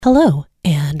Hello,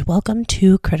 and welcome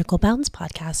to Critical Bounds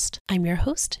Podcast. I'm your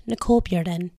host, Nicole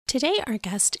Bearden. Today, our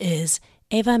guest is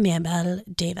Eva Mabel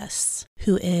Davis,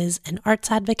 who is an arts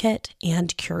advocate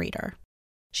and curator.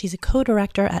 She's a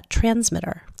co-director at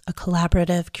Transmitter, a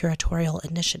collaborative curatorial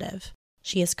initiative.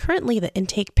 She is currently the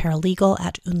intake paralegal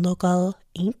at Unlocal,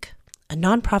 Inc., a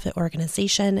nonprofit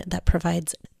organization that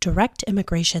provides direct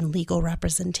immigration legal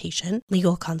representation,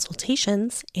 legal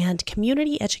consultations, and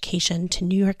community education to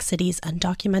New York City's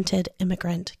undocumented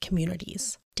immigrant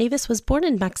communities. Davis was born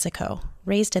in Mexico,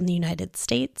 raised in the United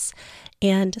States,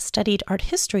 and studied art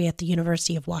history at the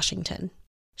University of Washington.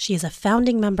 She is a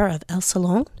founding member of El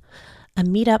Salon, a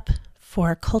meetup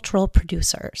for cultural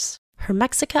producers. Her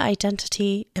Mexica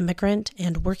identity, immigrant,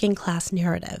 and working class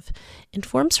narrative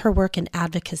informs her work in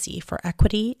advocacy for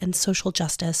equity and social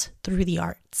justice through the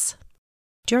arts.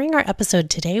 During our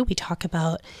episode today, we talk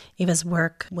about Eva's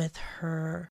work with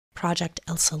her project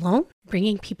El Salon,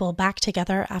 bringing people back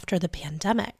together after the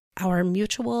pandemic, our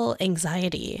mutual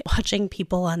anxiety watching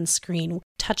people on screen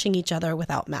touching each other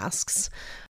without masks,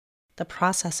 the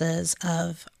processes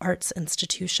of arts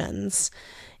institutions,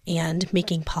 and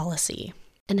making policy,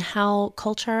 and how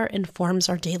culture informs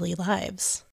our daily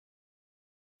lives.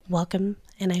 Welcome,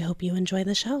 and I hope you enjoy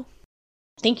the show.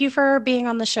 Thank you for being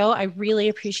on the show. I really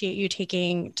appreciate you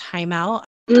taking time out.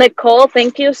 Nicole,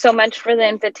 thank you so much for the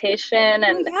invitation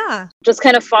and just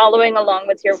kind of following along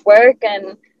with your work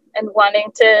and wanting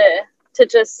to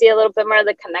just see a little bit more of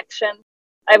the connection.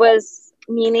 I was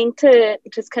meaning to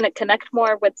just kind of connect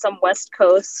more with some West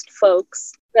Coast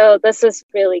folks. So this is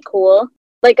really cool.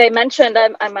 Like I mentioned,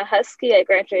 I'm a Husky. I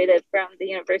graduated from the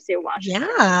University of Washington,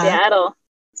 Seattle.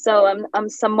 So I'm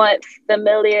somewhat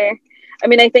familiar. I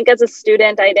mean, I think as a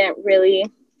student, I didn't really,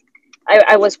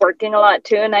 I was working a lot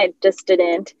too, and I just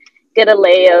didn't get a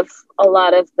lay of a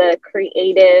lot of the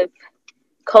creative,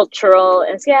 cultural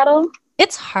in Seattle.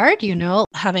 It's hard,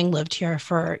 having lived here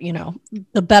for,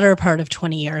 the better part of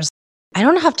 20 years. I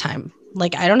don't have time.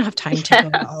 I don't have time to go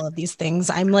to all of these things.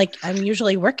 I'm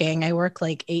usually working. I work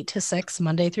 8 to 6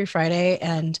 Monday through Friday.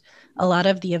 And a lot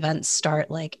of the events start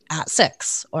at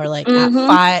 6 or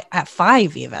at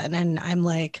 5 even. And I'm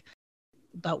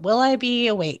but will I be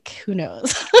awake? Who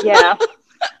knows? Yeah.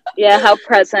 How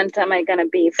present am I going to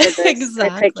be for this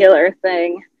particular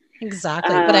thing?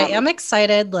 Exactly. But I am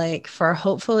excited for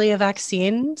hopefully a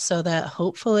vaccine so that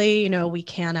hopefully, we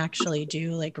can actually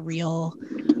do real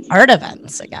art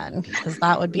events again, because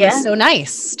that would be so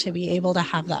nice to be able to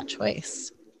have that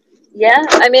choice. Yeah.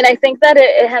 I mean, I think that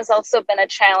it has also been a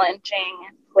challenging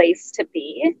place to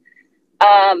be.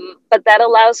 But that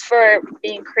allows for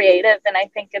being creative. And I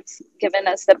think it's given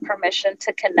us the permission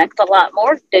to connect a lot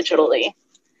more digitally.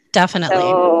 Definitely.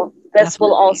 So this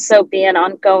will also be an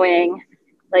ongoing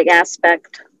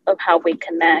aspect of how we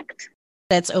connect.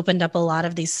 It's opened up a lot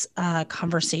of these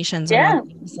conversations around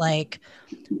things like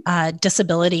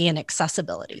disability and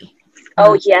accessibility.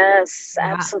 Oh, yes,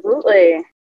 absolutely.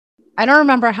 I don't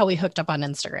remember how we hooked up on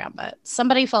Instagram, but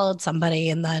somebody followed somebody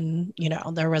and then,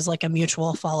 there was a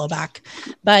mutual follow back.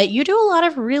 But you do a lot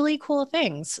of really cool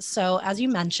things. So as you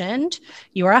mentioned,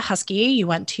 you are a Husky. You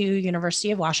went to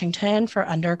University of Washington for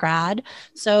undergrad.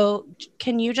 So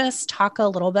can you just talk a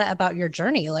little bit about your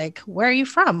journey? Where are you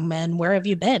from and where have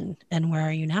you been and where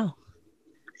are you now?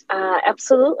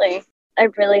 Absolutely.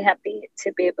 I'm really happy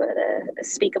to be able to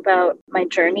speak about my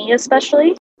journey,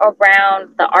 especially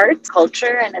around the arts,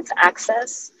 culture, and its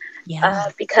access.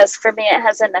 Because for me, it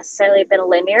hasn't necessarily been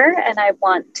linear, and I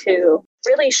want to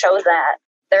really show that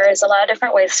there is a lot of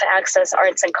different ways to access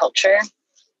arts and culture.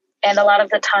 And a lot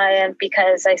of the time,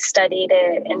 because I studied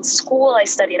it in school, I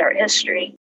studied art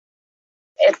history,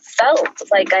 it felt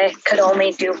like I could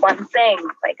only do one thing.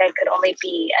 I could only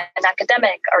be an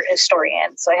academic art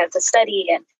historian. So I had to study,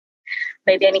 and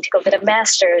maybe I need to go get a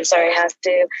master's, or I have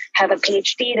to have a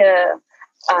PhD to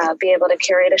be able to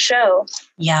curate a show.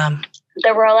 Yeah.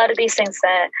 There were a lot of these things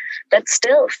that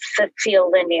still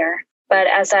feel linear. But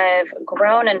as I've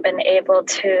grown and been able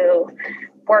to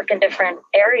work in different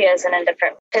areas and in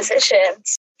different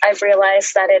positions, I've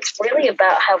realized that it's really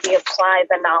about how we apply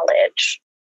the knowledge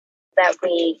that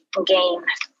we gain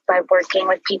by working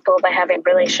with people, by having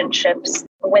relationships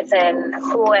within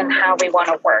who and how we want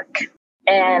to work.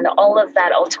 And all of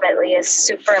that ultimately is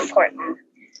super important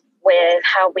with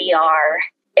how we are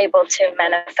able to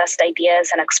manifest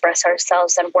ideas and express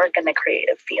ourselves and work in the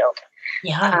creative field.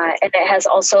 And it has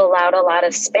also allowed a lot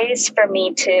of space for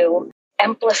me to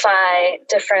amplify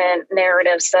different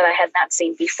narratives that I had not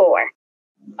seen before.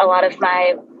 A lot of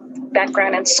my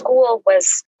background in school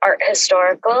was art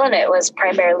historical, and it was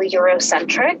primarily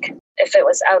Eurocentric. if it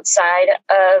was outside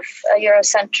of a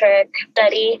Eurocentric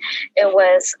study, it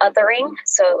was othering.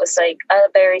 So it was like a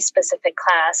very specific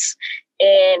class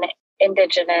in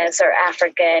Indigenous or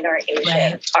African or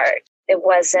Asian art. It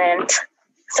wasn't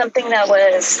something that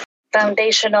was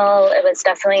foundational. It was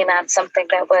definitely not something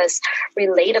that was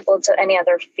relatable to any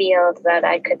other field that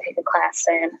I could take a class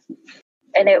in.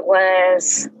 And it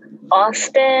was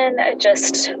often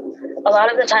just, a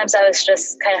lot of the times I was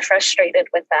just kind of frustrated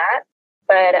with that.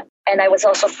 And I was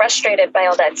also frustrated by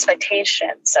all the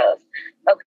expectations of,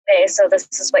 okay, so this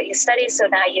is what you study, so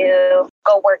now you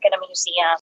go work in a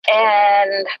museum.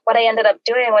 And what I ended up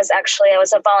doing was actually I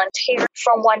was a volunteer.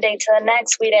 From one day to the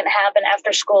next, we didn't have an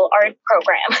after-school art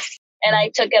program. And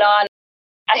I took it on.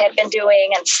 I had been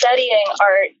doing and studying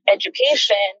art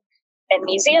education and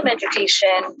museum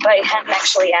education, but I hadn't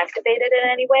actually activated it in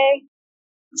any way.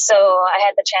 So I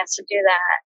had the chance to do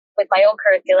that with my own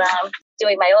curriculum,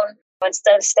 doing my own.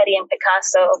 Instead of studying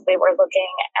Picasso, we were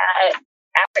looking at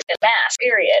African mask,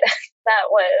 period. That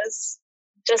was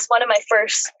just one of my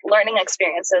first learning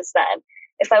experiences then.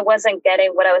 If I wasn't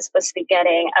getting what I was supposed to be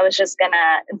getting, I was just going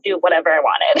to do whatever I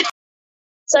wanted.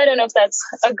 So I don't know if that's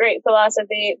a great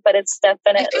philosophy, but it's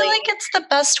definitely... I feel like it's the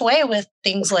best way with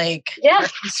things like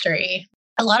art history.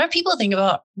 A lot of people think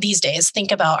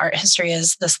about art history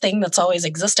as this thing that's always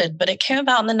existed, but it came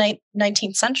about in the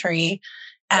 19th century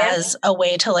as a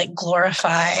way to like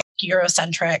glorify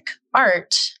Eurocentric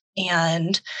art.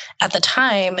 And at the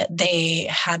time, they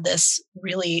had this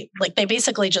really, like, they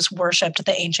basically just worshipped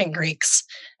the ancient Greeks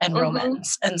and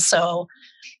Romans. And so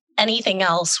anything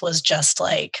else was just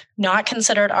like not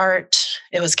considered art.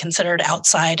 It was considered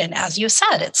outside. And as you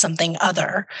said, it's something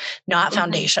other, not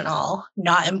foundational,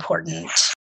 not important,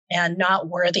 and not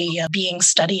worthy of being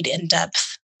studied in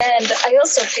depth. And I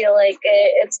also feel like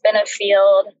it's been a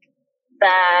field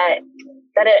that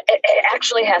it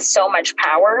actually has so much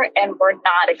power, and we're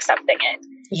not accepting it.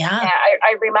 Yeah.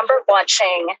 I remember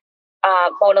watching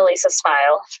Mona Lisa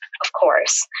Smile, of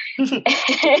course.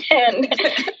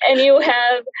 and you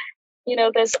have,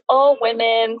 this all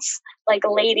women's, like,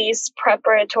 ladies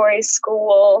preparatory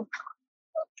school,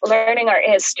 learning art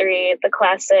history, the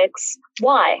classics.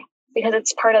 Why? Because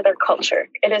it's part of their culture.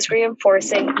 It is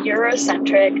reinforcing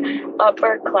Eurocentric,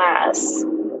 upper class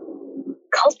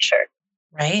culture.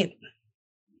 Right.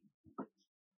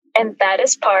 And that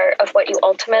is part of what you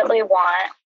ultimately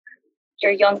want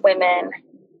your young women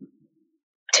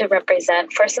to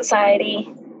represent for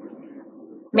society.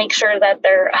 Make sure that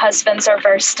their husbands are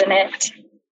versed in it,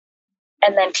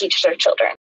 and then teach their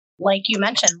children. Like you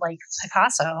mentioned, like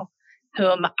Picasso,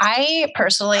 whom I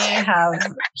personally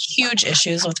have huge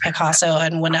issues with Picasso.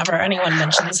 And whenever anyone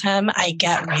mentions him, I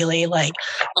get really like,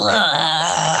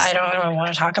 I don't even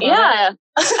want to talk about it.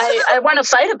 I want to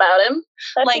fight about him.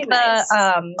 That'd like nice.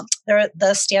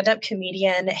 The stand-up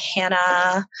comedian,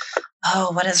 Hannah,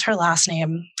 what is her last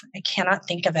name? I cannot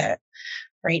think of it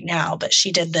right now, but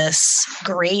she did this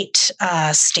great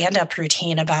stand-up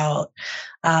routine about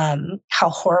how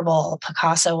horrible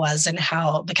Picasso was, and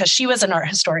because she was an art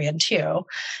historian too.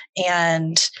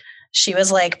 And she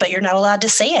was like, but you're not allowed to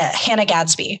say it. Hannah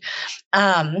Gadsby.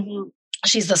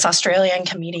 She's this Australian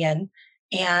comedian.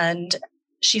 And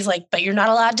she's like, but you're not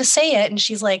allowed to say it. And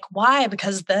she's like, why?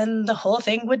 Because then the whole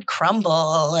thing would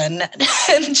crumble. And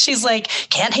she's like,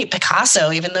 can't hate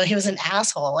Picasso, even though he was an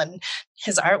asshole and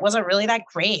his art wasn't really that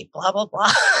great, blah, blah,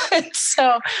 blah.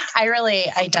 So I really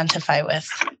identify with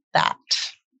that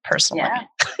personally.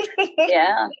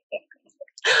 Yeah.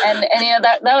 And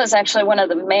that was actually one of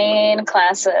the main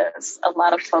classes a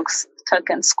lot of folks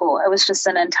took in school. It was just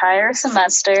an entire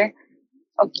semester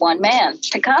of one man,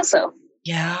 Picasso.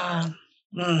 Yeah.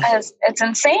 It's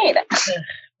insane.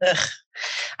 Ugh.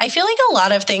 I feel like a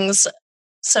lot of things.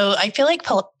 So I feel like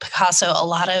Picasso, a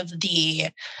lot of the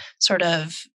sort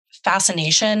of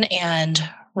fascination and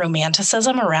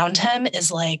romanticism around him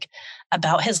is like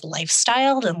about his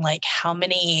lifestyle and like how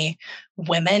many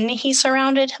women he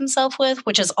surrounded himself with,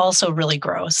 which is also really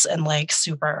gross and like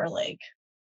super like,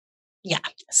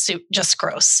 just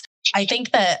gross. I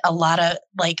think that a lot of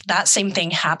like that same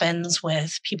thing happens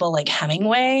with people like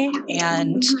Hemingway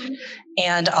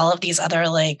and all of these other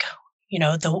like,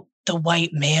 the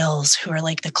white males who are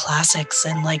like the classics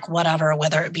and like whatever,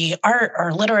 whether it be art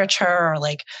or literature or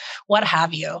like what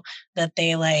have you, that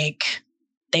they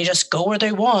just go where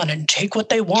they want and take what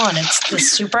they want. It's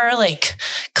this super like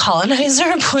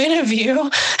colonizer point of view.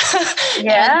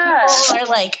 Yeah. And people are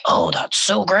like, oh, that's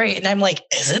so great. And I'm like,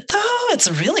 is it though?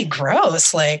 It's really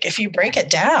gross. Like if you break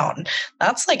it down,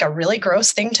 that's like a really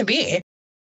gross thing to be.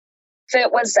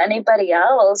 it was anybody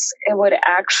else, it would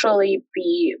actually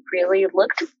be really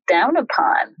looked down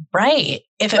upon. Right.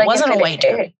 If it wasn't a white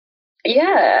dude.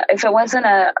 Yeah. If it wasn't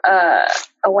a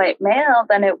white male,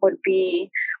 then it would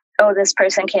be, oh, this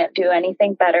person can't do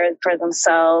anything better for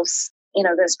themselves. You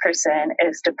know, this person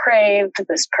is depraved.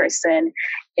 This person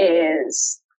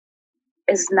is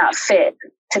not fit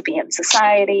to be in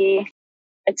society,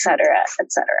 etc.,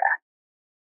 etc.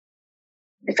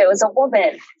 If it was a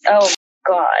woman, oh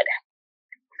God,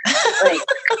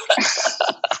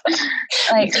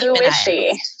 like who is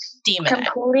she? Demon.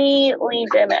 Completely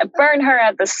burn her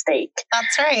at the stake.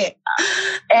 That's right.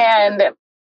 And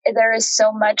there is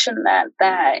so much in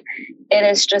that it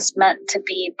is just meant to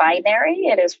be binary.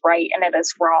 It is right and it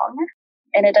is wrong.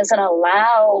 And it doesn't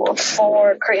allow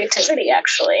for creativity,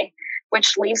 actually,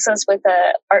 which leaves us with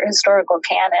a art historical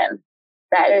canon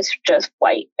that is just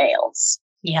white males.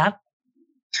 Yep.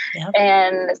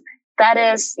 And that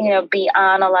is,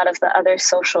 beyond a lot of the other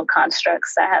social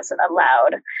constructs that hasn't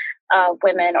allowed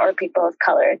women or people of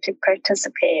color to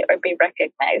participate or be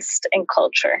recognized in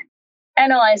culture.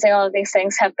 Analyzing all of these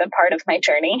things have been part of my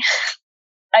journey.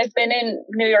 I've been in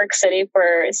New York City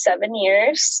for 7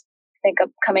 years. I think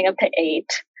I'm coming up to 8.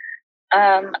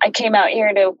 I came out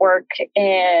here to work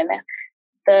in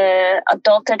the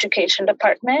adult education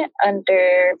department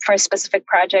for a specific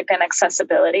project in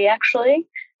accessibility, actually,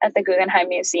 at the Guggenheim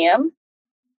Museum.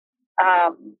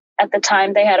 At the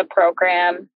time, they had a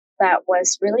program that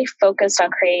was really focused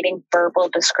on creating verbal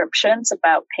descriptions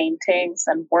about paintings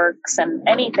and works and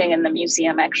anything in the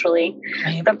museum, actually.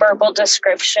 Right. The verbal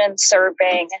description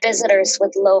serving visitors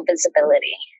with low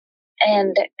visibility.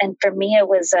 And for me, it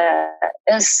was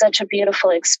such a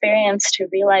beautiful experience to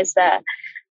realize that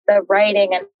the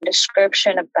writing and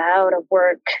description about a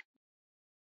work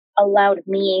allowed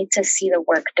me to see the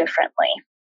work differently.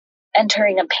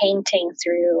 Entering a painting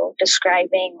through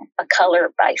describing a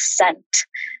color by scent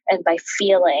and by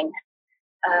feeling,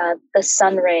 the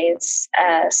sun rays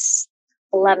as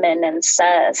lemon and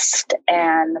zest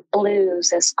and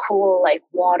blues as cool like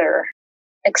water,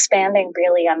 expanding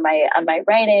really on my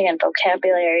writing and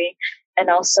vocabulary, and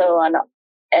also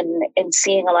in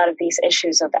seeing a lot of these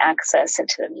issues of access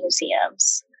into the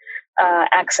museums,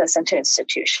 access into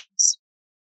institutions,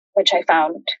 which I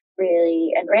found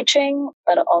really enriching,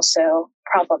 but also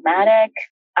problematic.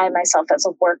 I myself as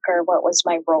a worker, what was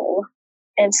my role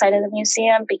inside of the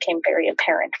museum became very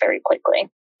apparent very quickly.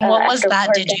 What was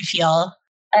that, did you feel?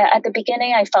 At the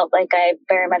beginning, I felt like I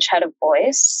very much had a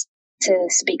voice to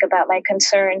speak about my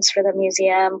concerns for the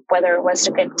museum, whether it was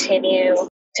to continue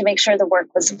to make sure the work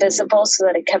was visible so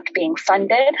that it kept being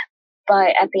funded.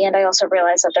 But at the end, I also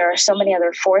realized that there are so many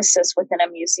other forces within a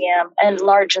museum and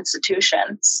large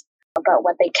institutions about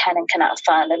what they can and cannot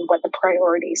fund and what the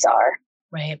priorities are.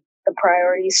 Right. The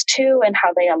priorities too, and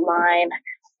how they align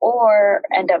or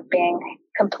end up being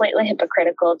completely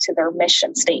hypocritical to their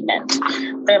mission statement.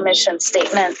 Their mission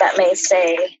statement that may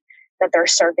say that they're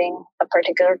serving a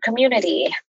particular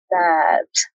community, that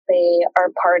they are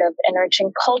part of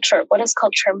enriching culture. What does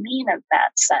culture mean in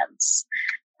that sense?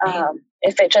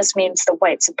 If it just means the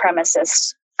white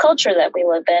supremacist culture that we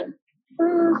live in,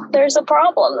 there's a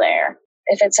problem there.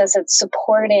 If it says it's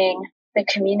supporting the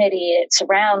community it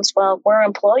surrounds, well, we're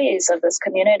employees of this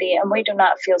community and we do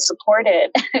not feel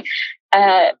supported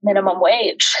at minimum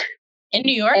wage. In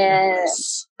New York?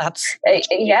 That's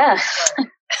yeah.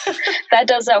 That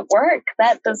doesn't work.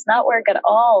 That does not work at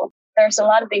all. There's a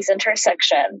lot of these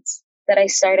intersections that I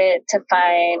started to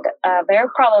find very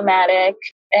problematic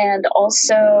and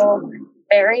also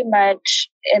very much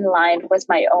in line with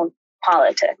my own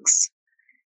politics.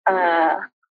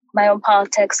 My own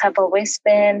politics have always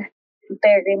been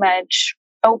very much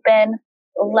open,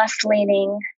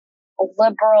 left-leaning,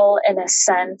 liberal in a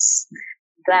sense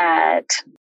that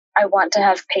I want to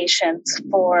have patience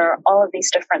for all of these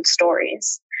different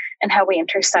stories and how we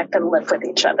intersect and live with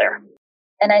each other.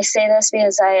 And I say this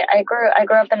because I grew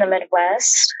up in the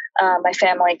Midwest. My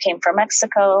family came from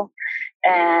Mexico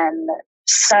and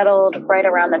settled right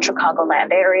around the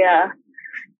Chicagoland area.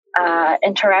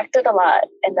 Interacted a lot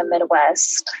in the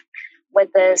Midwest with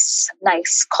this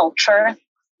nice culture,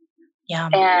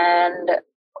 and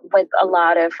with a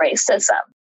lot of racism.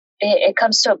 It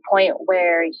comes to a point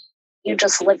where you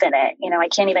just live in it. I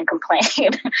can't even complain.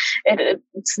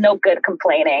 It's no good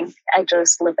complaining. I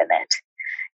just live in it.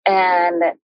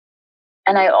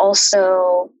 And I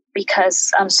also,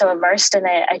 because I'm so immersed in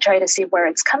it, I try to see where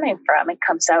it's coming from. It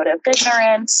comes out of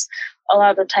ignorance. A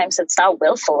lot of the times it's not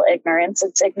willful ignorance.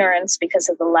 It's ignorance because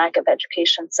of the lack of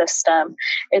education system.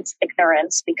 It's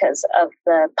ignorance because of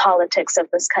the politics of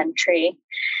this country.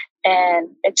 And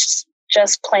it's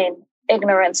just plain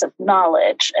ignorance of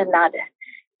knowledge and not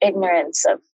ignorance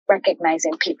of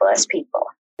recognizing people as people.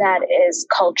 That is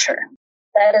culture.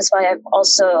 That is why I've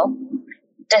also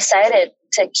decided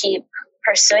to keep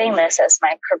pursuing this as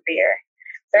my career.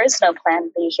 There is no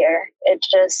plan B here. It's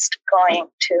just going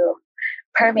to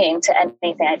permeate to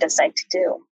anything I decide to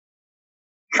do.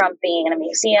 From being in a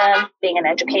museum, being in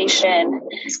education,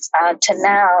 to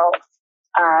now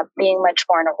being much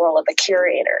more in a role of a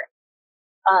curator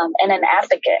and an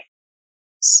advocate.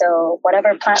 So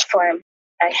whatever platform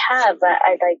I have,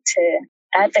 I'd like to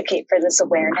advocate for this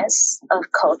awareness of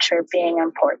culture being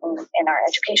important in our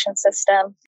education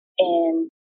system, in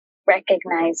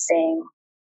recognizing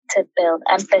to build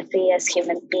empathy as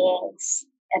human beings,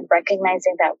 and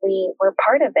recognizing that we're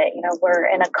part of it. We're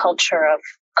in a culture of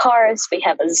cars, we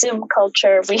have a Zoom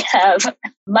culture, we have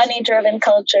money-driven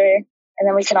culture, and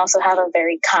then we can also have a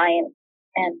very kind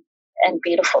and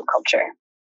beautiful culture.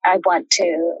 I want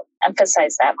to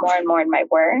emphasize that more and more in my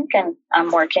work, and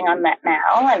I'm working on that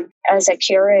now. And as a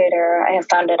curator, I have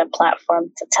founded a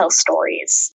platform to tell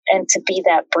stories and to be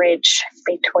that bridge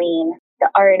between the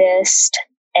artist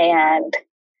and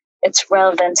its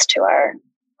relevance to our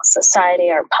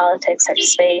society, our politics, our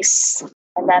space.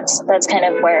 And that's kind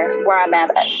of where I'm at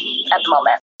the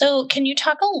moment. So can you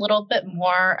talk a little bit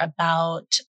more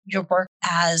about your work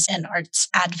as an arts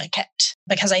advocate?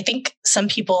 Because I think some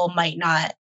people might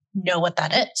not know what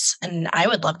that is. And I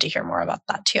would love to hear more about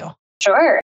that too.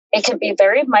 Sure. It can be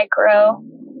very micro,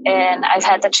 and I've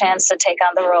had the chance to take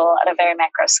on the role at a very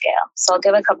macro scale. So I'll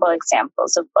give a couple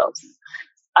examples of both.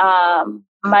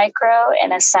 Micro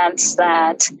in a sense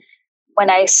that when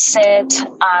I sit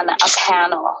on a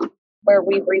panel where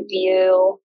we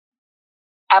review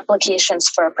applications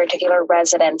for a particular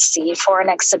residency, for an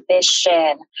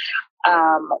exhibition,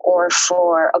 or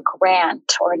for a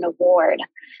grant or an award,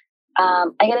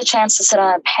 I get a chance to sit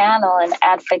on a panel and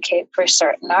advocate for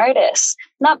certain artists,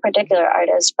 not particular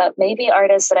artists, but maybe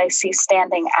artists that I see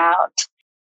standing out.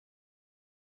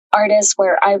 Artists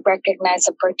where I recognize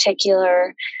a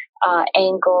particular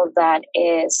angle that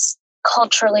is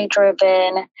culturally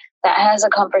driven, that has a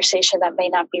conversation that may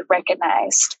not be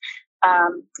recognized,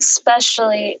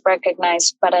 especially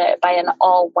recognized by an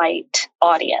all-white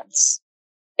audience.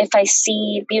 If I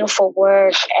see beautiful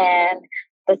work and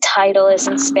the title is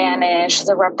in Spanish,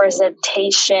 the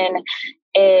representation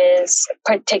is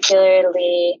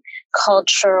particularly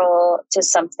cultural to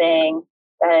something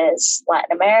that is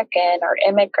Latin American or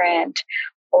immigrant,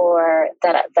 or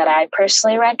that I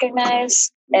personally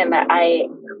recognize, and that I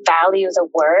value the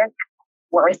work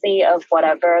worthy of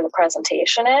whatever the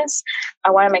presentation is,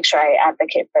 I want to make sure I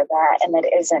advocate for that and that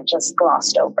it isn't just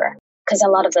glossed over. Because a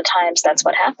lot of the times that's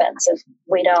what happens.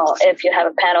 If you have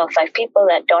a panel of 5 people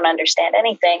that don't understand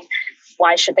anything,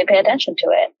 why should they pay attention to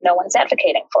it? No one's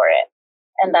advocating for it.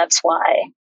 And that's why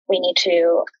we need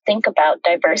to think about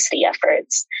diversity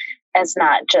efforts as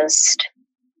not just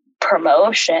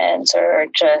promotions or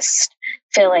just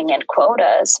filling in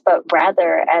quotas, but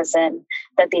rather as in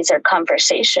that these are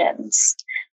conversations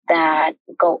that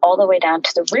go all the way down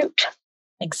to the root.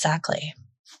 Exactly.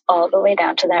 All the way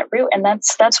down to that root. And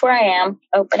that's where I am,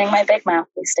 opening my big mouth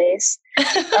these days.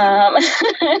 I'm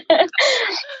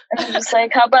just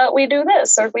like, how about we do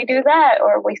this, or we do that,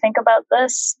 or we think about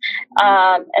this.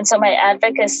 And so my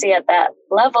advocacy at that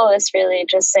level is really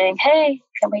just saying, hey,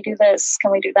 can we do this?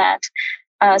 Can we do that?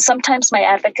 Sometimes my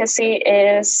advocacy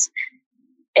is,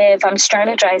 if I'm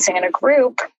strategizing in a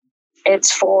group,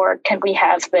 it's for, can we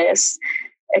have this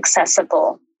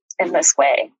accessible in this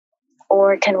way?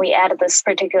 Or can we add this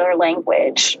particular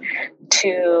language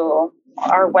to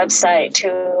our website,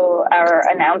 to our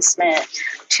announcement,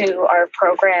 to our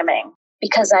programming?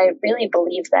 Because I really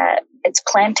believe that it's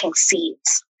planting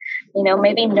seeds.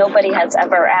 Maybe nobody has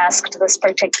ever asked this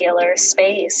particular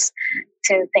space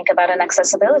to think about an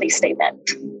accessibility statement,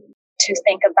 to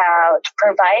think about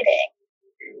providing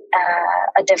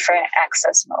a different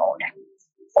access mode,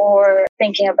 or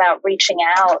thinking about reaching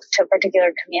out to a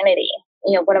particular community.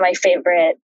 One of my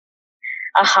favorite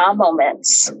aha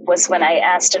moments was when I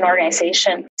asked an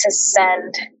organization to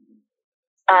send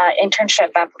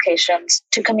internship applications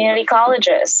to community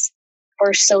colleges.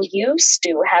 We're so used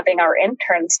to having our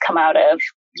interns come out of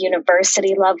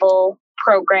university level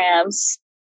programs.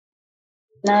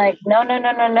 Like,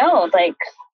 no. Like,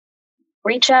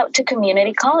 reach out to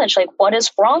community college. Like, what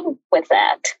is wrong with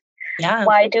that? Yeah.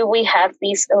 Why do we have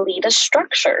these elitist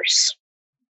structures?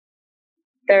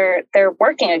 They're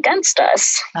working against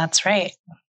us. That's right.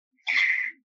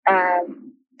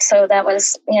 So that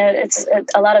was, it's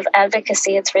a lot of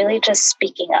advocacy. It's really just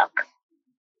speaking up.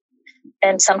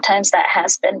 And sometimes that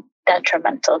has been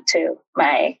detrimental to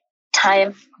my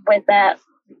time with that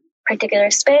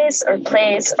particular space or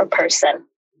place or person.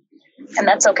 And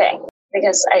that's okay,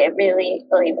 because I really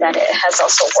believe that it has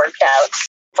also worked out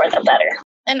for the better.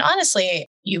 And honestly,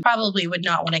 you probably would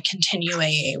not want to continue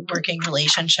a working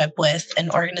relationship with an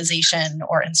organization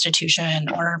or institution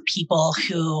or people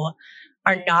who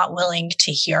are not willing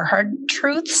to hear hard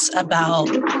truths about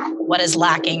what is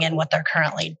lacking and what they're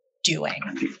currently doing,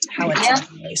 how it's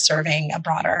not really serving a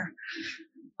broader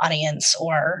audience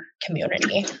or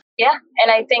community. Yeah.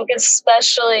 And I think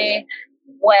especially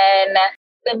when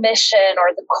the mission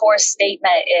or the core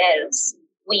statement is,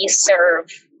 we serve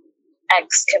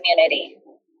X community.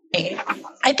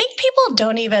 I think people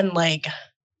don't even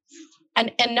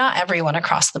and not everyone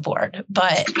across the board,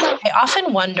 but I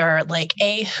often wonder,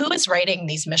 A, who is writing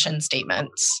these mission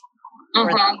statements for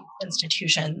these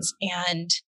institutions? And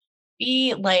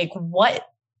B, what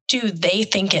do they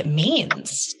think it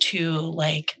means to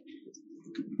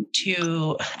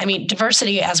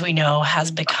diversity, as we know,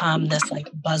 has become this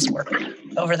buzzword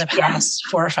over the past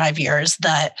 4 or 5 years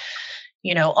that,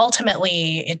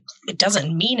 ultimately it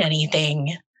doesn't mean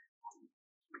anything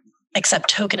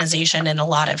except tokenization in a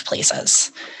lot of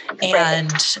places. And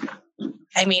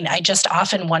I just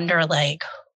often wonder,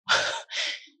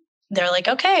 they're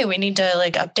okay, we need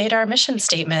to update our mission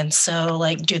statements. So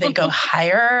do they go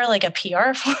hire a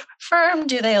PR firm?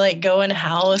 Do they go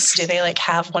in-house? Do they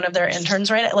have one of their interns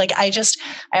write it?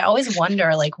 I always wonder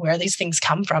where these things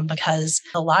come from, because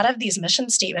a lot of these mission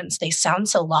statements, they sound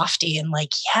so lofty and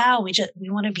we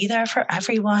want to be there for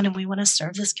everyone, and we want to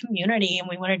serve this community, and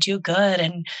we want to do good,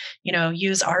 and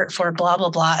use art for blah blah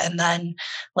blah. And then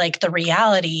the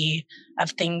reality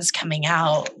of things coming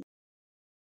out,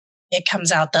 it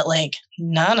comes out that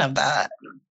none of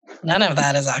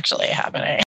that is actually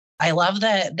happening. I love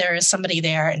that there is somebody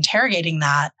there interrogating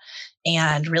that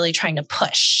and really trying to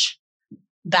push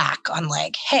back on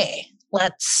hey,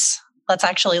 let's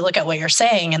actually look at what you're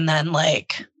saying and then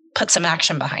put some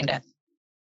action behind it.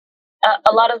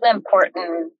 A lot of the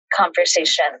important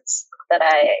conversations that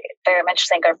I very much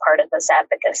think are part of this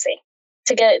advocacy.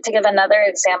 To give another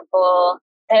example,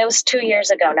 it was 2 years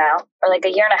ago now, or a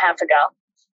year and a half ago.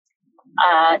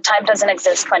 Time doesn't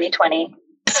exist, 2020,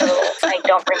 so I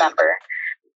don't remember.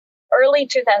 Early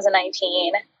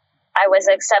 2019, I was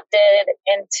accepted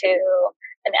into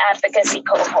an advocacy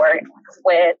cohort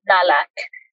with NALAC,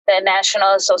 the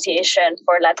National Association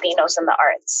for Latinos in the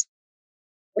Arts.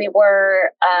 We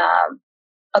were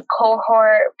a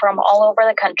cohort from all over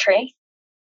the country,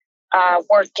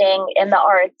 working in the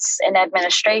arts, in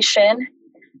administration,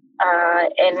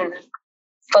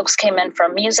 folks came in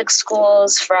from music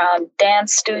schools, from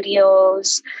dance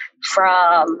studios,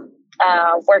 from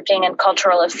working in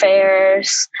cultural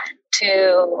affairs,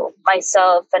 to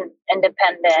myself, an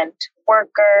independent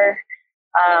worker,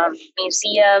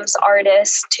 museums,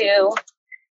 artists too.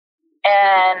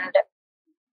 And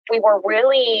we were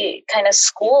really kind of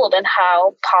schooled in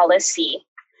how policy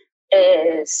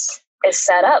is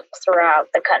set up throughout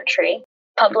the country,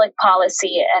 public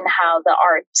policy, and how the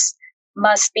arts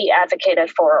must be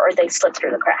advocated for or they slip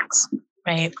through the cracks.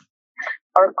 Right.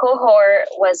 Our cohort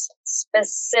was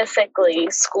specifically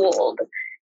schooled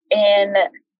in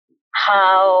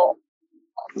how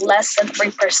less than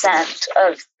 3%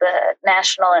 of the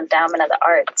National Endowment of the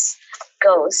Arts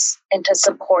goes into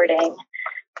supporting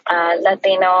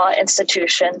Latino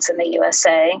institutions in the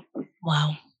USA.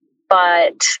 Wow.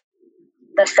 But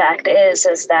the fact is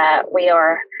that we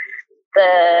are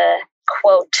the,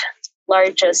 quote,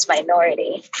 largest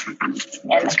minority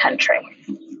in the country.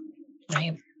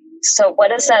 Right. So what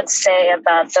does that say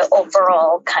about the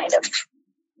overall kind of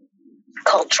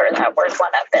culture that we're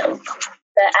want to build?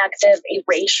 The active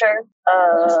erasure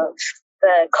of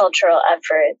the cultural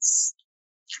efforts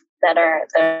that are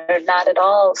not at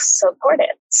all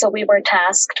supported. So we were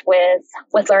tasked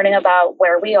with learning about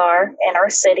where we are in our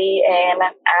city and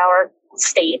our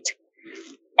state.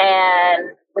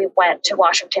 And we went to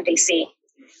Washington, D.C.,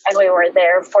 and we were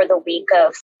there for the week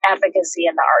of advocacy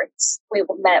in the arts. We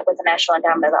met with the National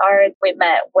Endowment of the Arts. We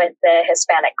met with the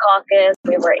Hispanic Caucus.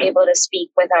 We were able to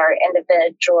speak with our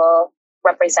individual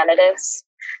representatives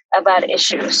about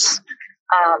issues,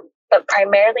 but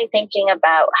primarily thinking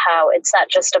about how it's not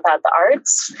just about the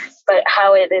arts, but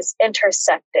how it is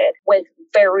intersected with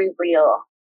very real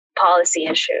policy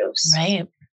issues. Right.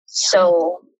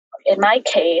 So in my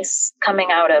case,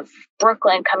 coming out of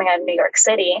Brooklyn, coming out of New York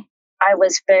City, I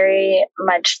was very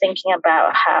much thinking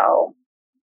about how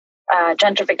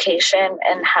gentrification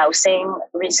and housing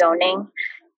rezoning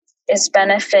is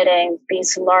benefiting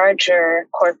these larger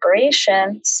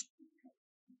corporations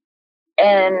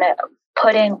and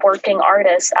putting working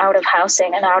artists out of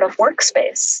housing and out of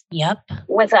workspace. Yep.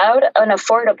 Without an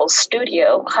affordable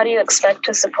studio, how do you expect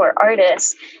to support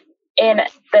artists in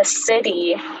the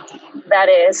city that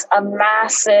is a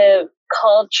massive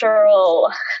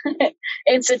cultural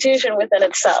institution within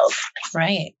itself?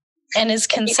 Right. And is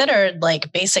considered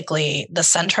like basically the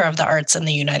center of the arts in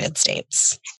the United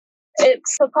States.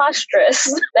 It's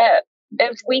preposterous that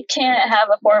if we can't have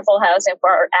affordable housing for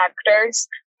our actors,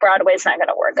 Broadway's not going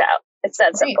to work out. It's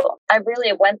that simple. I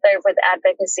really went there with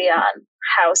advocacy on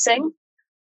housing,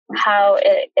 how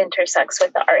it intersects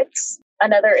with the arts.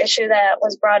 Another issue that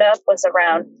was brought up was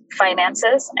around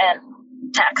finances and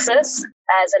taxes.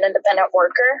 As an independent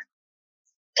worker,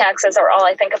 taxes are all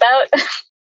I think about.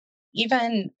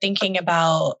 Even thinking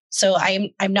about, so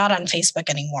I'm not on Facebook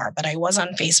anymore, but I was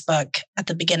on Facebook at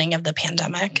the beginning of the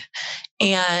pandemic.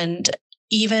 And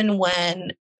even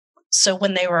when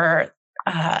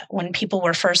people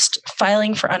were first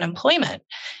filing for unemployment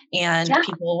and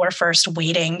people were first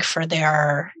waiting for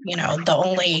their, the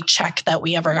only check that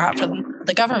we ever got from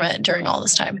the government during all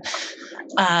this time,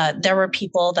 there were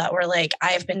people that were like,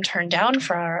 I've been turned down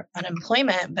for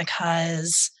unemployment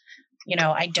because,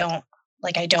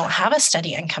 I don't have a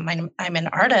steady income. I'm an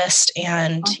artist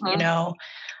and,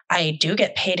 I do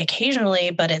get paid occasionally,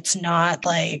 but it's not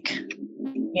like,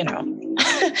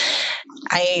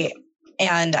 I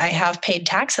have paid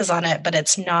taxes on it, but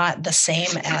it's not the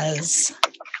same as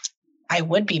I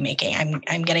would be making.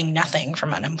 I'm getting nothing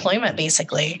from unemployment,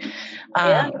 basically.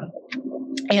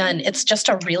 And it's just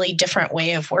a really different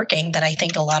way of working that I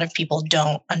think a lot of people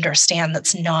don't understand.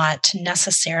 That's not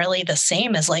necessarily the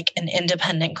same as like an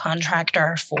independent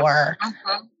contractor for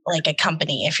like a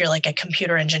company. If you're like a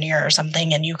computer engineer or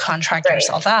something and you contract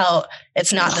yourself out,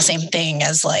 it's not the same thing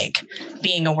as like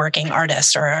being a working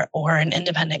artist or an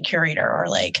independent curator or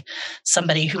like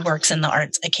somebody who works in the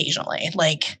arts occasionally.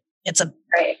 Like it's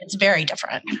very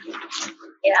different.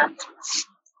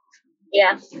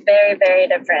 Yeah, very, very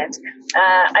different.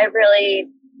 I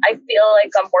feel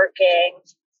like I'm working,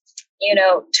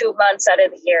 2 months out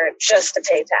of the year just to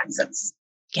pay taxes.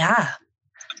 Yeah,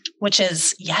 which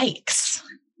is yikes.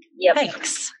 Yep.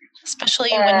 Yikes.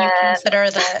 Especially when you consider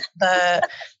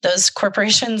those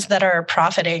corporations that are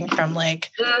profiting from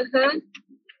like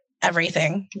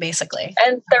everything, basically.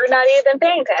 And they're not even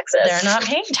paying taxes. They're not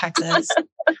paying taxes.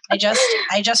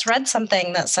 I just read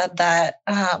something that said that,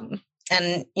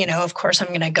 and, of course, I'm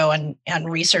going to go and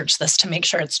research this to make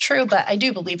sure it's true, but I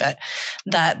do believe it,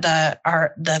 that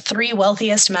the three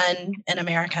wealthiest men in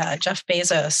America, Jeff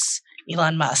Bezos,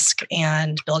 Elon Musk,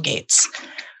 and Bill Gates,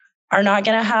 are not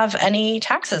going to have any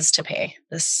taxes to pay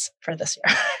for this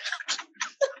year.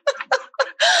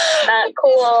 Not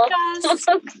cool.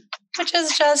 Which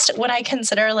is just what I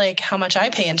consider like how much I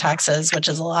pay in taxes, which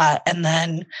is a lot. And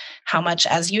then how much,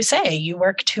 as you say, you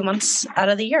work 2 months out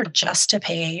of the year just to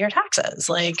pay your taxes.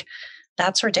 Like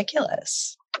that's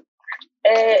ridiculous.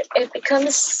 It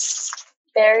becomes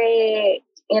very,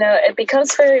 it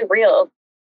becomes very real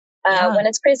when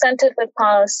it's presented with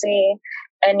policy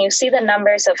and you see the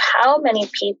numbers of how many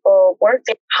people work,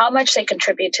 how much they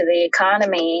contribute to the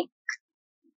economy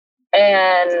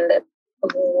and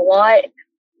what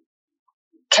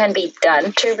can be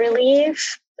done to relieve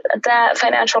that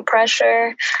financial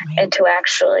pressure and to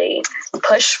actually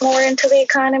push more into the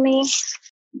economy,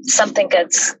 something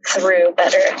gets through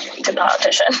better to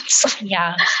politicians.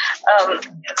 Yeah.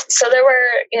 So there were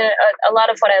a lot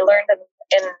of what I learned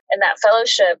in that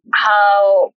fellowship,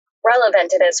 how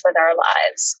relevant it is with our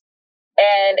lives.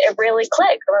 And it really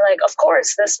clicked. We're like, of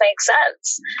course, this makes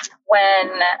sense. When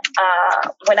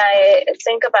I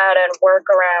think about and work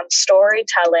around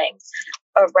storytelling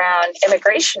around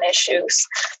immigration issues,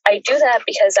 I do that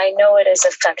because I know it is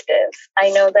effective. I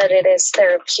know that it is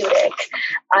therapeutic.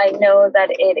 I know that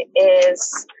it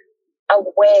is a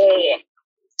way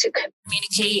to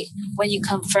communicate when you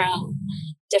come from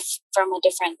a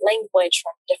different language,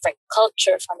 from a different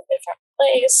culture, from a different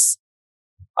place.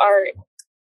 Art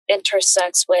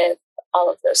intersects with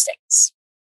all of those things.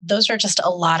 Those are just a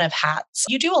lot of hats.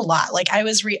 You do a lot. Like I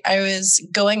was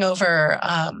going over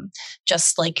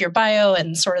just like your bio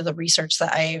and sort of the research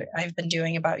that I've been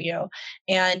doing about you.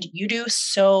 And you do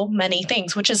so many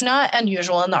things, which is not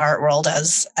unusual in the art world,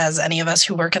 as any of us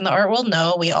who work in the art world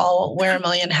know. We all wear a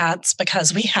million hats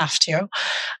because we have to.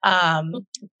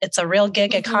 It's a real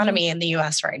gig economy in the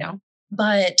US right now.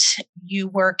 But you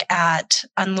work at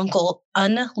Unlocal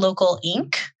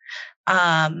Inc.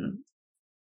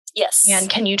 Yes. And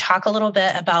can you talk a little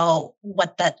bit about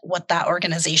what that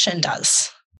organization does?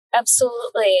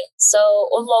 Absolutely. So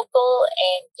Local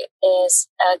Inc. is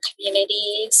a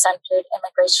community-centered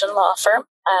immigration law firm.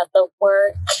 The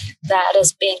work that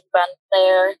is being done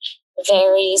there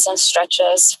varies and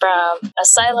stretches from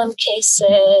asylum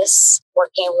cases,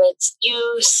 working with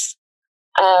youth,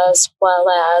 as well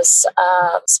as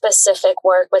specific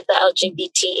work with the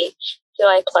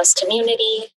LGBTQI plus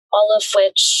community, all of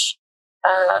which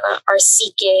are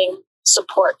seeking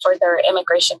support for their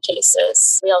immigration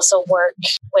cases. We also work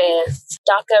with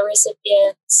DACA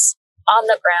recipients on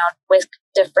the ground with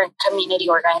different community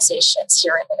organizations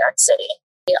here in New York City.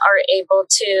 We are able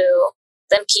to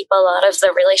then keep a lot of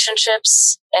the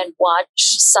relationships and watch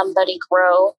somebody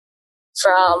grow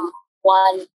from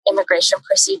one immigration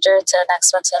procedure to the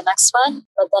next one,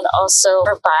 but then also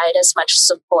provide as much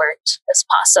support as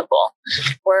possible.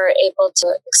 We're able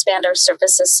to expand our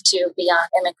services to beyond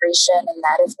immigration, and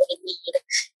that if they need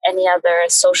any other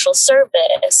social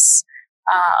service,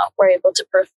 we're able to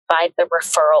provide the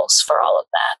referrals for all of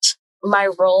that. My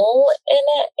role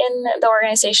in the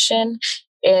organization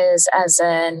is as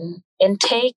an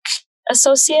intake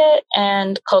associate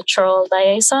and cultural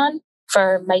liaison.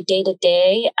 For my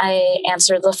day-to-day, I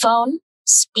answer the phone,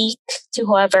 speak to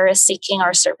whoever is seeking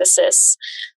our services.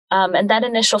 And that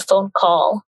initial phone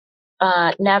call,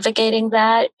 navigating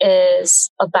that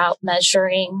is about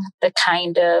measuring the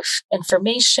kind of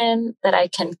information that I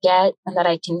can get and that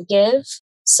I can give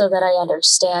so that I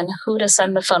understand who to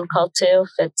send the phone call to,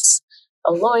 if it's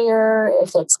a lawyer,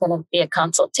 if it's going to be a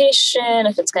consultation,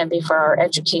 if it's going to be for our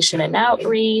education and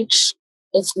outreach,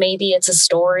 if maybe it's a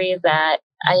story that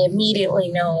I immediately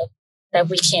know that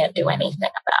we can't do anything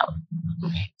about.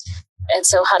 And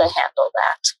so how to handle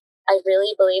that. I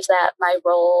really believe that my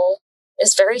role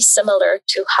is very similar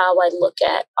to how I look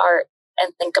at art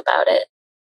and think about it.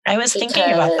 I was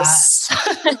thinking about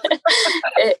that.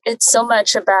 It's so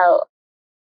much about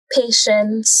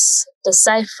patience,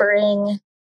 deciphering,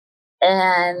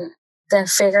 and then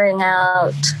figuring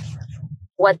out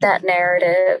where that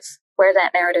narrative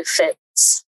fits.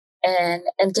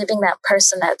 And giving that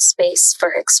person that space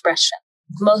for expression.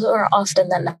 More often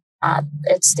than not,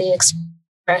 it's the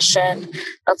expression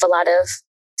of a lot of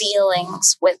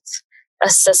dealings with a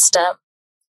system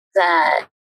that,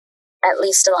 at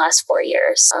least in the last 4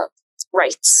 years, of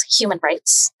human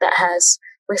rights, that has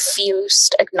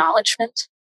refused acknowledgement,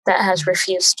 that has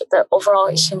refused the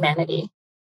overall humanity.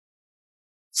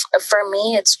 For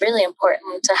me, it's really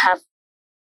important to have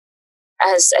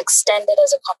as extended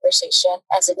as a conversation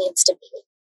as it needs to be,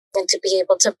 and to be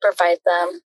able to provide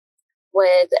them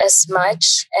with as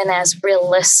much and as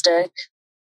realistic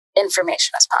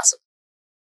information as possible.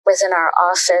 Within our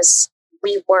office,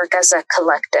 we work as a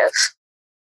collective.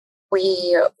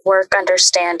 We work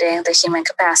understanding the human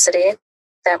capacity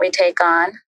that we take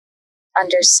on,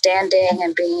 understanding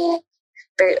and being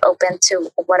very open to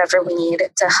whatever we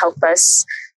need to help us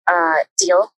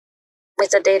deal with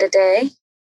the day-to-day.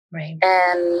 Right.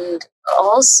 And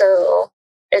also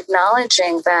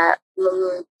acknowledging that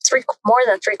more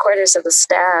than 3/4 of the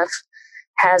staff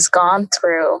has gone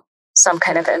through some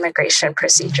kind of immigration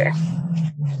procedure.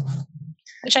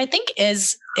 Which I think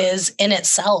is in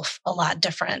itself a lot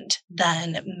different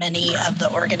than many of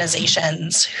the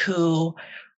organizations who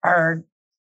are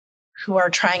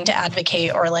trying to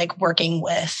advocate or like working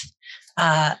with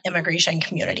immigration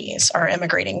communities or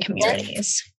immigrating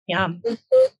communities. Yeah. Mm-hmm.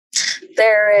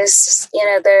 There is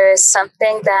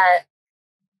something that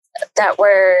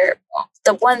we're,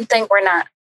 the one thing we're not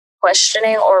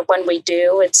questioning, or when we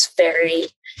do, it's very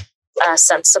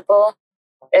sensible.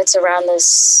 It's around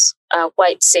this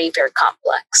white savior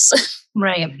complex.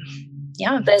 Right.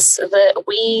 Yeah.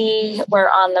 We were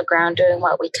on the ground doing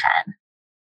what we can,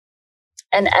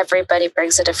 and everybody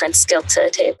brings a different skill to the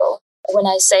table. When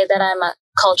I say that I'm a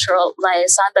cultural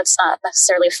liaison, that's not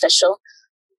necessarily official.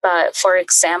 But for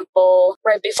example,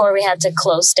 right before we had to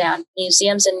close down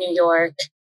museums in New York,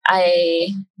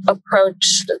 I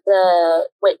approached the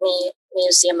Whitney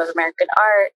Museum of American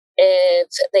Art if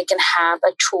they can have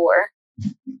a tour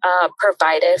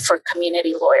provided for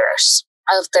community lawyers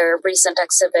of their recent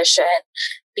exhibition,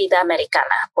 Vida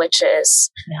Americana, which is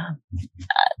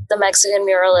the Mexican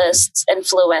muralists'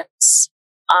 influence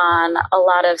on a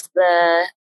lot of the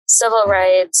civil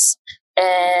rights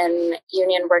and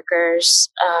union workers'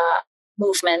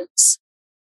 movements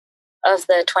of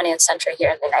the 20th century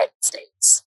here in the United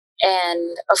States.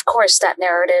 And of course, that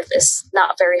narrative is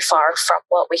not very far from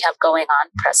what we have going on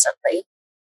presently.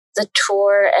 The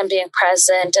tour and being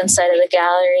present inside of the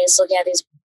galleries, looking at these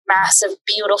massive,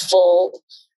 beautiful,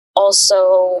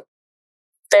 also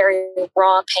very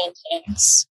raw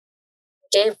paintings,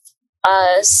 gave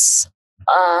us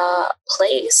a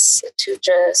place to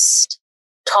just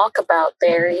talk about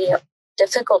very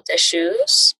difficult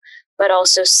issues, but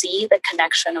also see the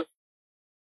connection of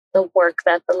the work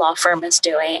that the law firm is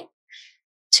doing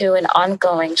to an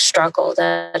ongoing struggle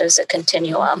that is a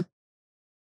continuum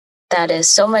that is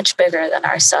so much bigger than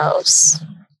ourselves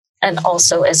and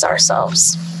also is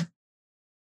ourselves.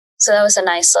 So that was a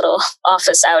nice little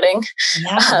office outing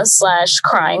 /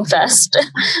 crying fest.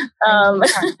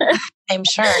 I'm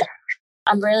sure.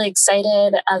 I'm really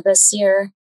excited this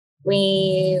year.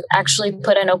 We actually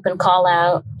put an open call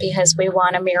out because we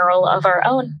want a mural of our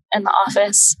own in the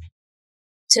office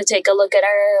to take a look at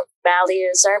our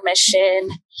values, our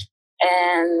mission,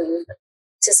 and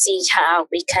to see how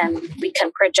we can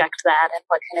project that and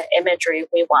what kind of imagery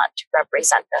we want to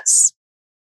represent us.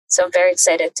 So I'm very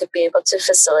excited to be able to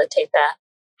facilitate that.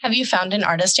 Have you found an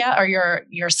artist yet, or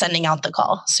you're sending out the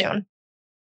call soon?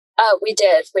 Oh, we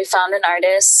did. We found an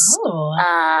artist.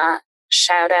 Oh.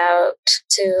 Shout out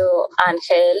to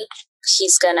Angel.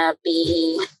 He's gonna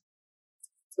be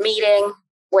meeting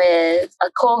with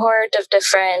a cohort of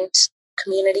different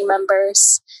community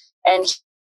members, and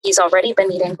he's already been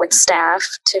meeting with staff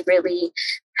to really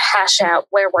hash out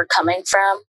where we're coming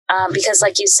from. Because,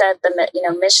 like you said,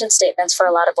 the mission statements for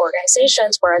a lot of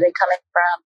organizations, where are they coming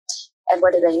from, and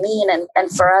what do they mean?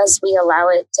 And for us, we allow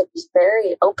it to be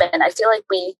very open. I feel like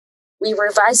we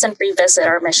revise and revisit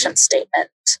our mission statement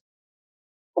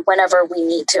whenever we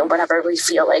need to, whenever we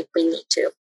feel like we need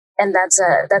to. And that's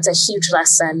a huge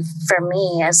lesson for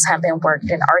me, as having worked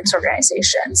in arts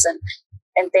organizations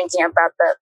and thinking about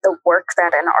the work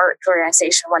that an art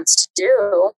organization wants to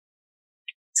do.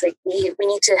 It's like we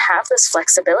need to have this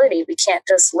flexibility. We can't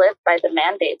just live by the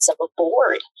mandates of a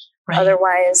board. Right.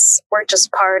 Otherwise, we're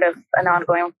just part of an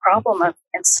ongoing problem of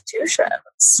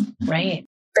institutions. Right.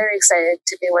 Very excited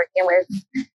to be working with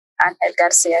Angel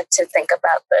Garcia to think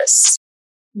about this.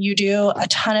 You do a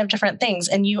ton of different things.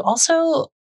 And you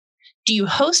also, do you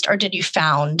host or did you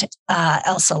found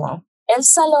El Salon? El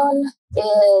Salon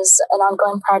is an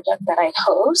ongoing project that I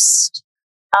host.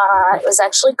 It was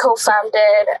actually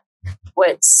co-founded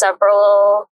with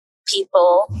several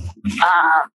people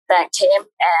that came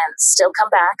and still come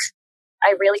back.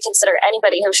 I really consider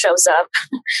anybody who shows up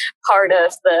part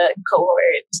of the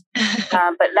cohort.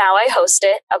 But now I host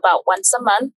it about once a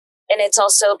month. And it's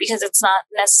also because it's not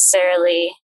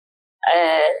necessarily,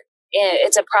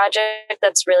 it's a project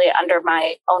that's really under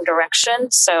my own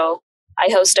direction. So I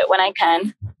host it when I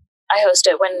can. I host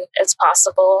it when it's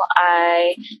possible.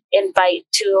 I invite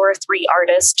 2 or 3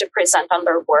 artists to present on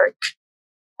their work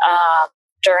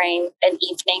during an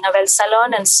evening of El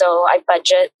Salon. And so I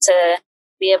budget to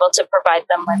be able to provide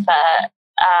them with an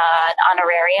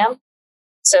honorarium.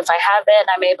 So if I have it and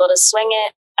I'm able to swing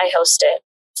it, I host it.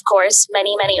 Of course,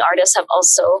 many, many artists have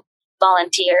also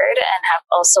volunteered and have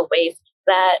also waived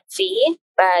that fee.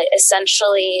 But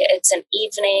essentially, it's an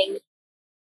evening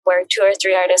where 2 or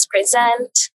 3 artists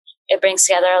present. It brings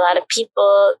together a lot of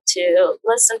people to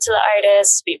listen to the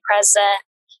artists, be present.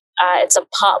 It's a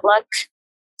potluck.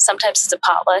 Sometimes it's a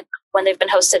potluck when they've been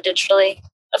hosted digitally.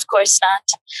 Of course not.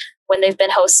 When they've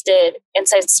been hosted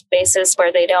inside spaces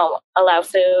where they don't allow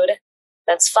food,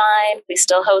 that's fine. We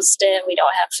still host it. We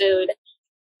don't have food.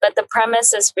 But the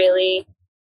premise is really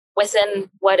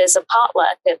within what is a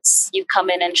potluck. It's you come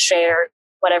in and share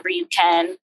whatever you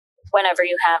can, whenever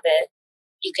you have it.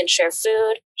 You can share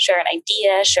food, share an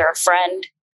idea, share a friend.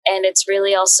 And it's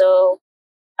really also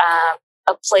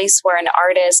a place where an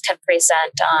artist can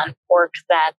present on work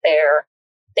that they're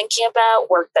thinking about,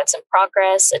 work that's in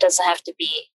progress. It doesn't have to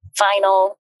be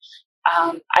final.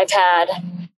 I've had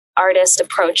artists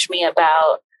approach me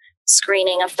about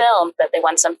screening a film that they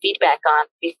want some feedback on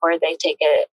before they take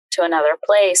it to another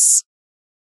place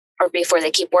or before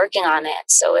they keep working on it.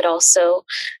 So it also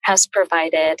has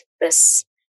provided this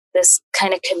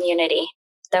kind of community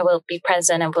that will be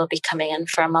present and will be coming in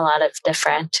from a lot of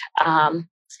different,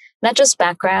 not just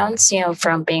backgrounds,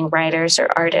 from being writers or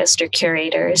artists or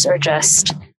curators or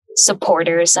just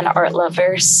supporters and art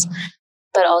lovers,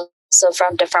 but also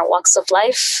from different walks of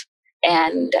life.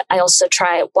 And I also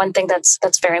try, one thing that's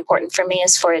very important for me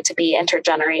is for it to be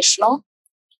intergenerational,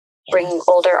 bringing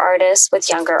older artists with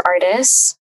younger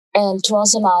artists, and to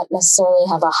also not necessarily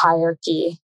have a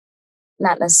hierarchy,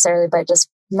 not necessarily, but just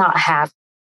not have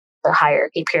the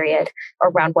hierarchy period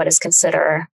around what is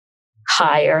considered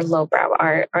high or lowbrow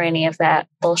art or any of that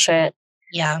bullshit.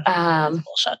 Yeah.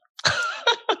 Bullshit.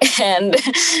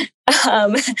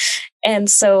 and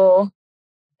so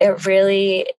it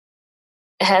really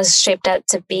has shaped out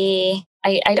to be,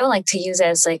 I don't like to use it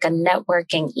as like a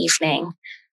networking evening,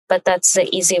 but that's the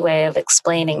easy way of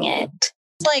explaining it.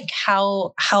 like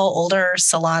how older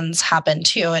salons happened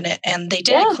too, and they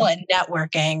didn't call it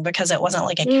networking because it wasn't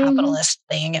like a capitalist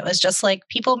thing. It was just like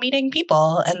people meeting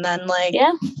people and then like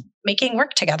making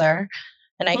work together.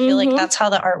 And I feel like that's how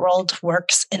the art world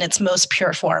works in its most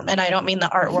pure form. And I don't mean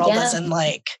the art world as in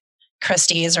like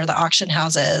Christie's or the auction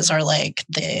houses or like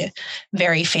the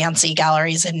very fancy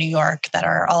galleries in New York that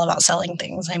are all about selling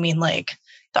things. I mean like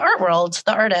the art world,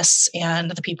 the artists and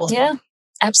the people. Yeah.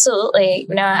 Absolutely.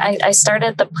 You know, I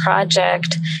started the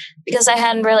project because I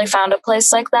hadn't really found a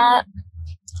place like that.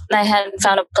 I hadn't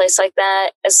found a place like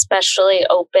that, especially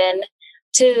open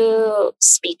to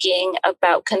speaking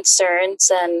about concerns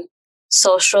and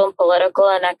social and political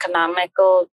and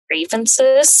economical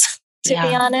grievances, to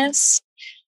be honest.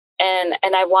 And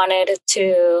I wanted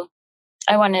to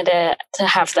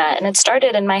have that. And it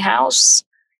started in my house,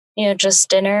 you know, just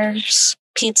dinners,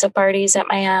 pizza parties at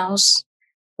my house.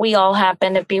 We all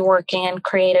happen to be working in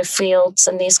creative fields,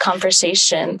 and these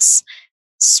conversations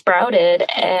sprouted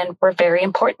and were very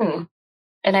important.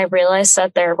 And I realized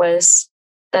that there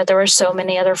were so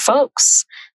many other folks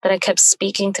that I kept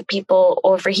speaking to people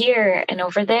over here and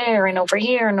over there and over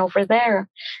here and over there.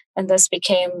 And this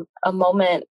became a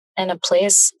moment and a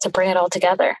place to bring it all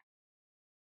together.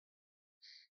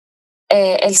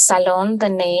 El Salón, the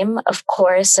name, of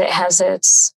course, it has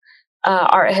its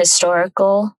art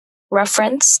historical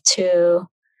reference to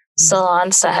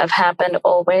salons that have happened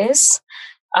always.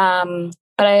 But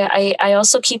I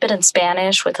also keep it in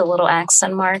Spanish with a little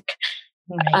accent mark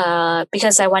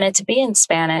because I want it to be in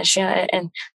Spanish. You know,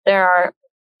 and there are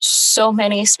so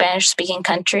many Spanish-speaking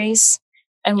countries,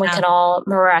 and we can all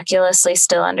miraculously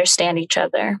still understand each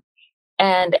other.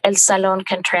 And El Salón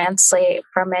can translate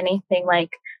from anything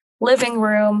like living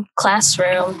room,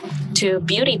 classroom, to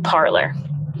beauty parlor.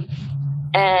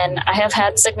 And I have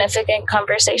had significant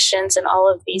conversations in all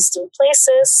of these two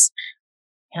places.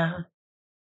 Yeah.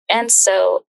 And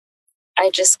so I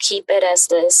just keep it as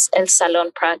this El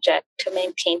Salón project to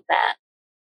maintain that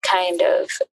kind of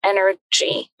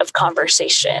energy of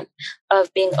conversation,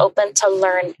 of being open to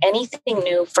learn anything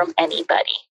new from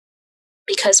anybody.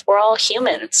 Because we're all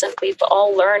humans and we've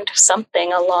all learned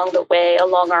something along the way,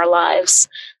 along our lives,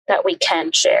 that we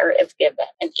can share if given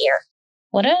an ear.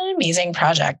 What an amazing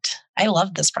project. I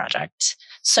love this project.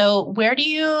 So where do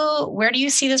you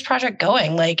see this project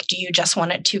going? Like, do you just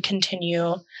want it to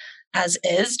continue as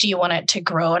is? Do you want it to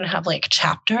grow and have like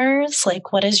chapters?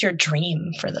 Like, what is your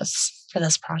dream for this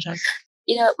project?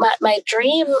 You know, my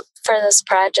dream for this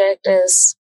project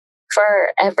is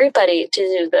for everybody to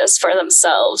do this for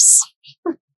themselves.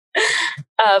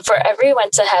 For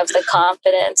everyone to have the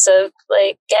confidence of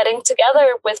like getting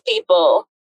together with people,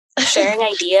 sharing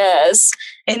ideas.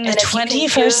 In the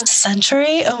 21st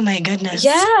century? Oh my goodness.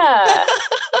 Yeah.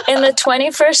 In the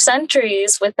 21st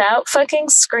centuries, without fucking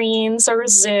screens or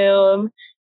Zoom,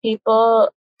 people,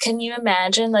 can you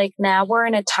imagine? Like now we're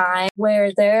in a time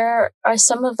where there are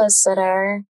some of us that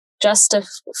are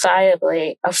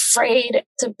justifiably afraid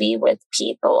to be with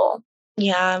people.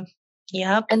 Yeah.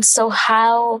 Yep. And so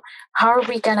how are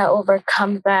we going to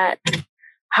overcome that?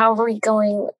 How are we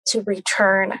going to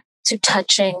return to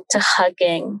touching, to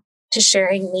hugging, to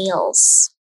sharing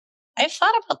meals? I've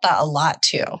thought about that a lot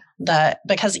too.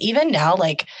 Because even now,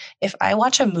 like if I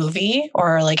watch a movie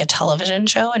or like a television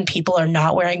show and people are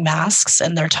not wearing masks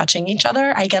and they're touching each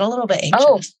other, I get a little bit anxious.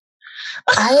 Oh,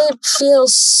 I feel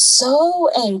so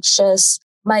anxious.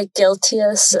 My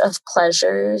guiltiest of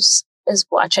pleasures is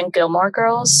watching Gilmore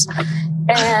Girls.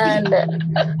 And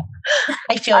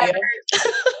I feel you.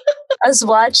 I was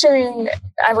watching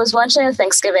a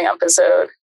Thanksgiving episode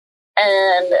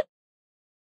and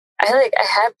I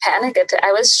had panic attack.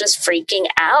 I was just freaking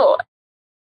out.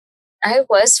 I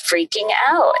was freaking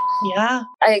out. Yeah.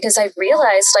 Because I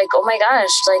realized like, oh my gosh,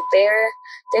 like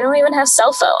they don't even have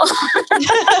cell phones.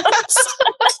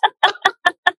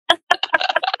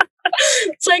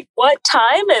 It's like, what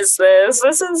time is this?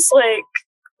 This is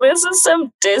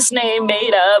some Disney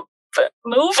made up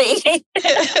movie.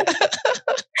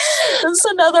 This is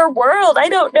another world. I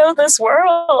don't know this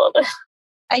world.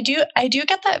 I do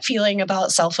get that feeling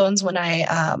about cell phones when I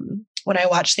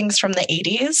watch things from the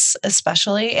 80s,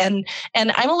 especially. And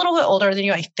I'm a little bit older than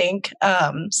you, I think.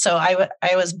 So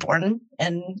I was born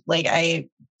and like I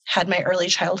had my early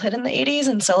childhood in the 80s.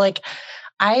 And so like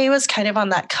I was kind of on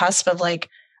that cusp of like,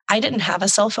 I didn't have a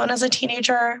cell phone as a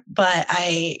teenager, but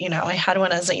I had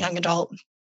one as a young adult.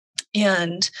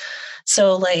 And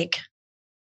so like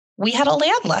we had a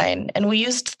landline and we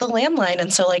used the landline.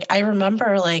 And so like I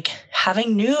remember like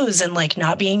having news and like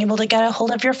not being able to get a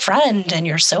hold of your friend and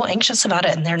you're so anxious about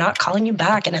it and they're not calling you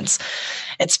back and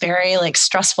it's very like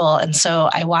stressful. And so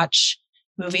I watch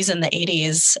movies in the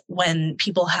 80s when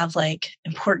people have like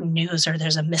important news or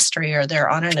there's a mystery or they're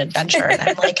on an adventure. And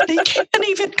I'm like, they can't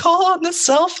even call on the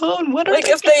cell phone. What are like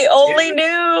if they only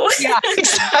knew? Yeah,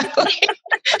 exactly.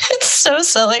 It's so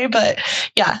silly, but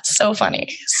yeah, so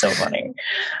funny. So funny.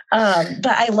 But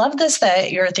I love this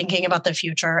that you're thinking about the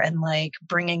future and like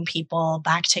bringing people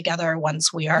back together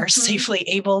once we are safely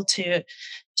able to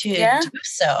do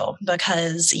so,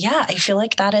 because I feel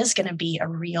like that is going to be a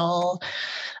real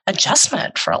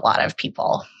adjustment for a lot of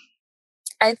people.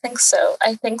 I think so.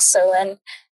 And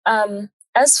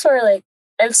as for like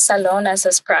El Salon as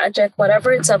this project,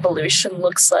 whatever its evolution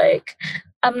looks like,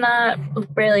 I'm not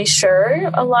really sure.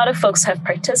 A lot of folks have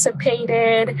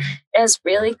participated, has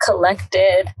really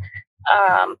collected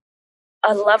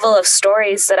a level of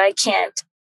stories that I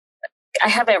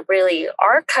haven't really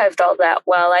archived all that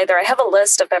well either. I have a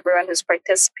list of everyone who's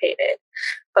participated,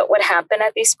 but what happened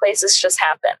at these places just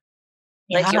happened.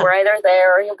 Yeah. Like you were either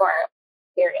there or you weren't,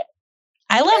 period.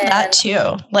 I love that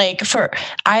too. Like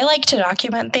I like to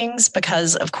document things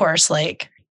because of course, like,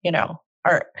 you know,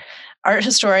 art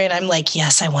historian, I'm like,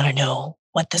 yes, I want to know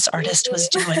what this artist was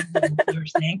doing and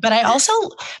everything. But I also,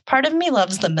 part of me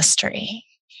loves the mystery.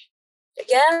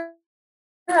 Yeah.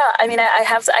 I mean, I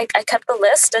kept the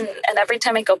list, and every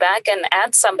time I go back and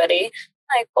add somebody,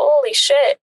 I'm like, holy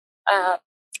shit,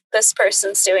 this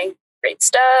person's doing great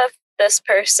stuff. This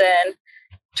person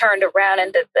turned around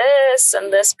and did this,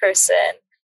 and this person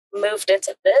moved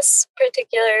into this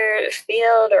particular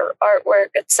field or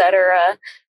artwork, etc.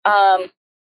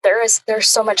 There's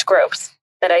so much growth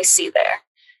that I see there,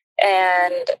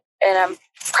 and I'm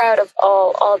proud of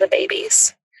all the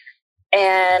babies.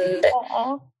 And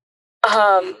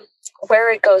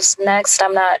where it goes next,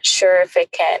 I'm not sure if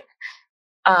it can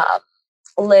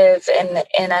live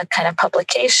in a kind of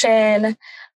publication,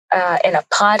 in a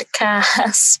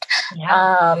podcast.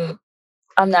 Yeah.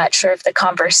 I'm not sure if the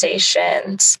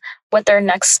conversations, what their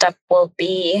next step will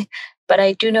be, but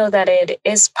I do know that it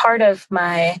is part of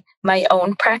my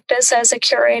own practice as a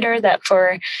curator, that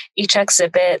for each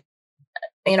exhibit,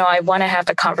 you know, I want to have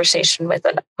a conversation with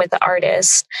the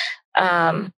artist.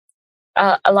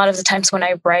 A lot of the times when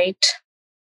I write,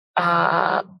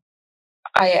 I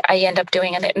end up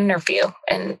doing an interview,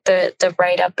 and the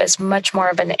write-up is much more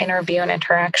of an interview and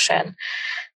interaction.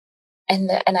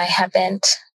 And I haven't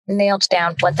nailed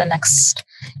down what the next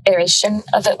iteration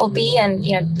of it will be. And,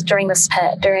 you know, during the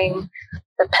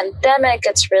pandemic,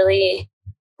 it's really,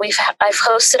 I've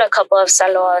hosted a couple of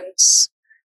salons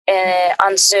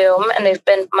on Zoom, and they've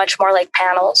been much more like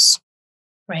panels.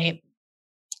 Right.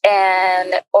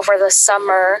 And over the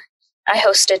summer, I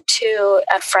hosted 2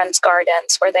 at Friends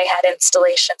Gardens where they had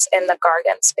installations in the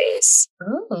garden space.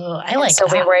 Ooh, I like that.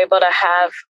 So we were able to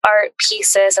have art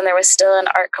pieces, and there was still an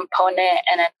art component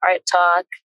and an art talk.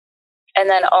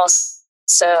 And then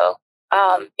also,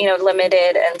 you know,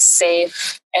 limited and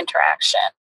safe interaction.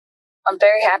 I'm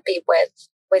very happy with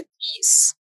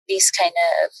these kind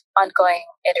of ongoing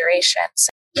iterations.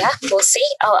 Yeah, we'll see.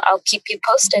 I'll keep you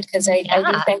posted, because I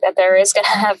do think that there is going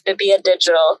to have to be a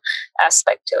digital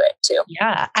aspect to it too.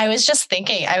 Yeah, I was just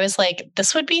thinking, I was like,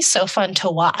 this would be so fun to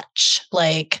watch.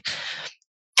 Like,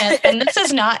 and this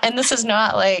is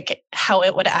not like how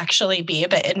it would actually be,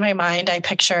 but in my mind, I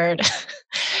pictured,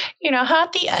 you know, how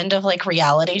at the end of like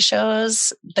reality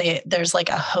shows, there's like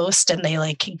a host, and they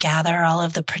like gather all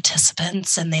of the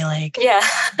participants, and they like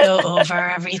go over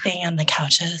everything on the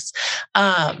couches.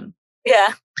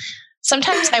 Yeah.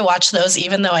 Sometimes I watch those,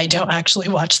 even though I don't actually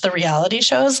watch the reality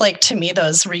shows. Like, to me,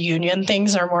 those reunion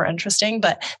things are more interesting.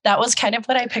 But that was kind of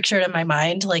what I pictured in my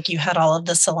mind. Like, you had all of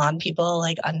the salon people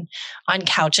like on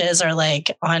couches or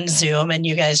like on Zoom, and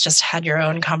you guys just had your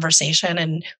own conversation,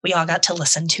 and we all got to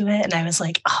listen to it. And I was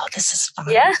like, oh, this is fun.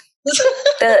 Yeah.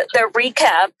 the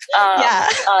recap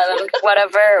on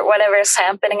whatever's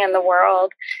happening in the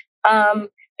world. And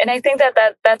I think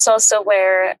that's also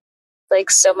where like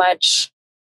so much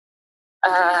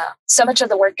of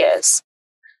the work is.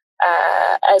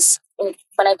 As when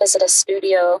I visit a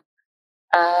studio,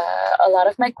 a lot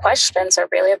of my questions are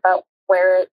really about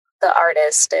where the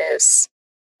artist is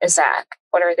at.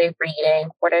 What are they reading?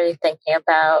 What are they thinking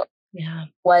about? Yeah.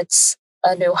 What's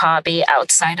a new hobby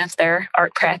outside of their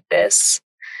art practice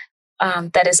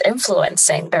that is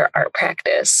influencing their art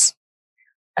practice,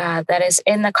 that is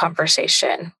in the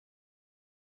conversation,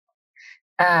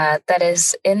 that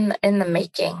is in the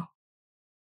making.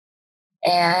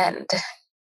 And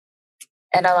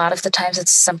a lot of the times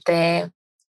it's something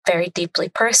very deeply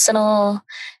personal,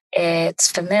 it's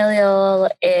familial,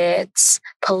 it's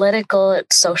political,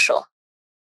 it's social.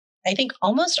 I think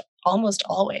almost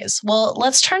always. Well,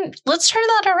 let's turn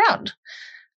that around.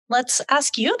 let's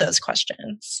ask you those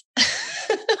questions.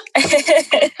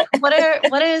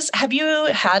 Have you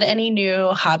had any new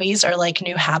hobbies or like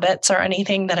new habits or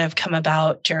anything that have come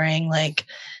about during like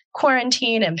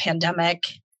quarantine and pandemic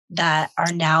that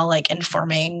are now like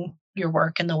informing your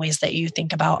work and the ways that you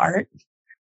think about art?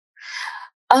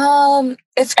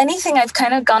 If anything, I've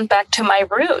kind of gone back to my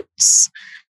roots.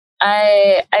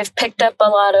 I've picked up a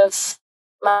lot of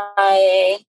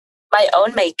my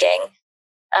own making,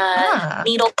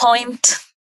 needlepoint.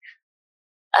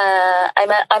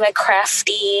 I'm a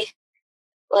crafty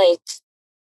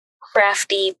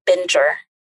binger.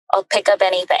 I'll pick up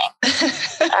anything.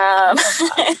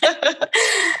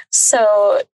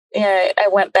 So yeah, I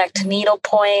went back to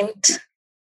needlepoint.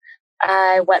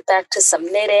 I went back to some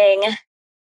knitting.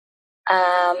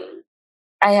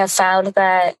 I have found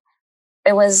that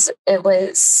it was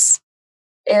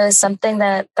something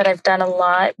that I've done a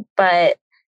lot, but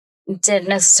didn't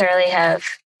necessarily have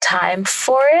time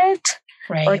for it,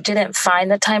 right, or didn't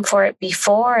find the time for it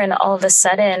before. And all of a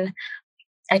sudden,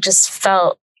 I just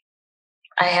felt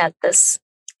I had this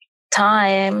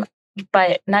time,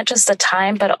 but not just the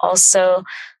time, but also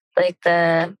like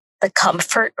the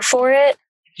comfort for it.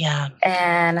 Yeah.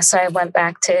 And so I went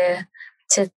back to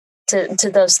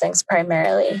those things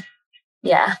primarily.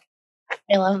 Yeah.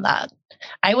 I love that.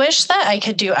 I wish that I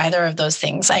could do either of those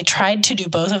things. I tried to do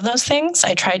both of those things.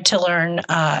 I tried to learn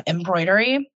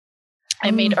embroidery.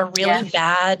 I made a really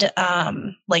bad,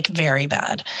 like very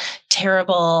bad,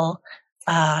 terrible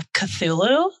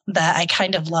Cthulhu that I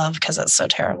kind of love because it's so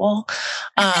terrible.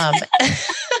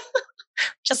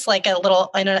 Just like a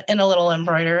little in a little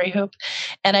embroidery hoop.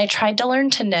 And I tried to learn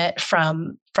to knit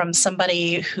from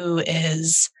somebody who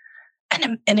is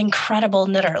an incredible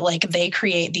knitter. Like they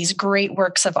create these great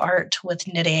works of art with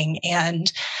knitting,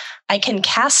 and I can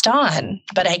cast on,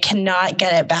 but I cannot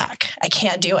get it back. I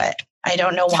can't do it. I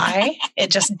don't know why.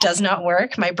 It just does not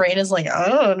work. My brain is like, I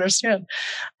don't understand.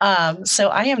 So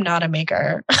I am not a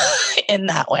maker in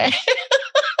that way.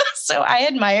 So I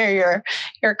admire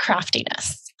your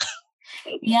craftiness.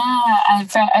 Yeah,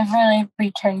 I've really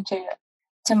returned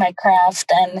to my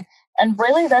craft, and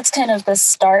really that's kind of the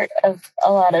start of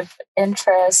a lot of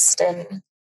interest in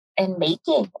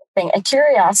making a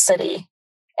curiosity,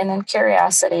 and then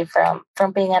curiosity from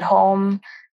being at home,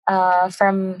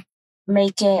 from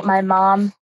making my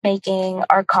mom making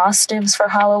our costumes for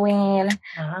Halloween,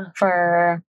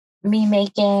 for me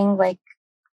making, like,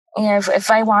 you know, if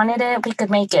I wanted it, we could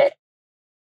make it.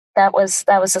 That was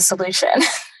a solution.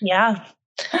 Yeah.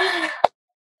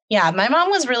 Yeah, my mom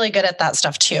was really good at that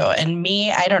stuff too. And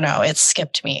me, I don't know, it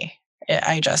skipped me.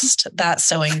 That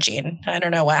sewing gene, I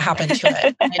don't know what happened to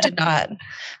it. I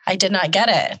did not get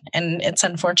it. And it's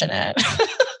unfortunate.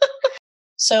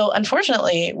 So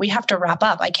unfortunately, we have to wrap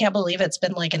up. I can't believe it's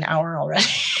been like an hour already,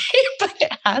 but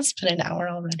it has been an hour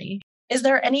already. Is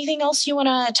there anything else you want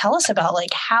to tell us about?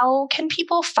 Like, how can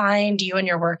people find you and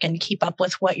your work and keep up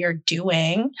with what you're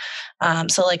doing?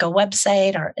 So like a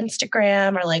website or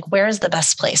Instagram, or like, where's the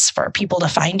best place for people to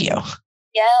find you?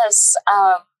 Yes.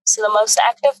 So the most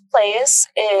active place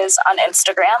is on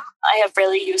Instagram. I have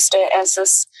really used it as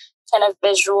this kind of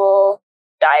visual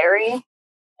diary.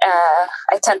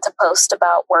 I tend to post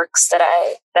about works that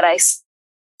I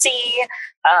see.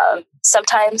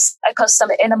 Sometimes I post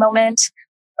some in a moment,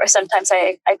 or sometimes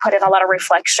I put in a lot of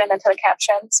reflection into the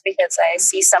captions because I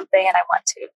see something and I want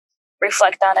to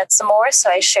reflect on it some more.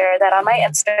 So I share that on my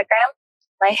Instagram.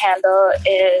 My handle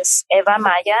is Eva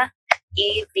Maya,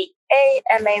 EVAMAYHA.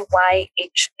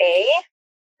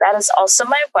 That is also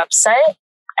my website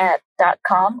at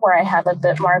 .com, where I have a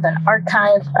bit more of an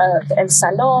archive of El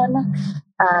Salon,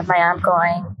 my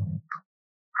ongoing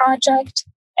project,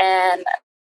 and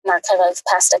an archive of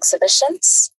past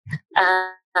exhibitions.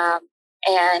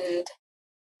 And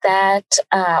that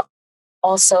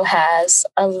also has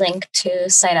a link to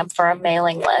sign up for a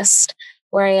mailing list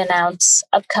where I announce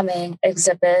upcoming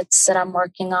exhibits that I'm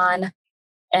working on.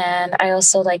 And I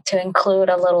also like to include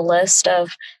a little list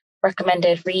of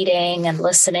recommended reading and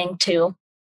listening to.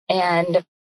 And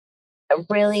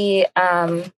really,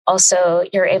 also,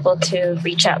 you're able to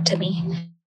reach out to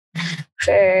me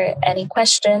for any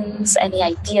questions, any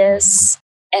ideas,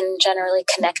 and generally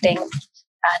connecting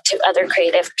to other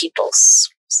creative peoples.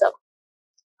 So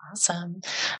awesome.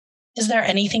 Is there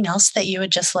anything else that you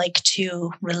would just like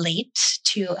to relate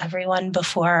to everyone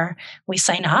before we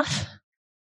sign off?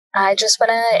 I just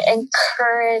want to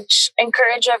encourage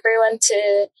everyone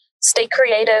to stay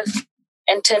creative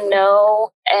and to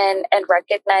know and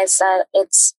recognize that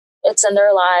it's in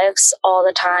their lives all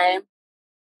the time,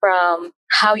 from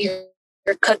how you're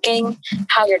cooking,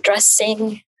 how you're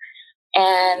dressing,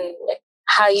 and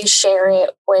how you share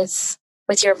it with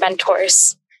your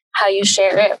mentors, how you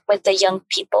share it with the young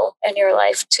people in your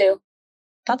life too.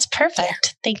 That's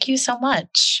perfect. Thank you so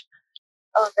much.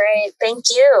 Oh, great. Thank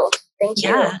you. Thank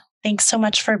you. Thanks so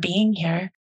much for being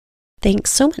here.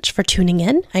 Thanks so much for tuning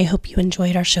in. I hope you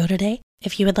enjoyed our show today.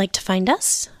 If you would like to find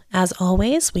us, as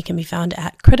always, we can be found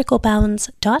at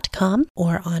criticalbounds.com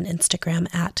or on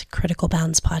Instagram at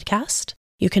criticalboundspodcast.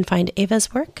 You can find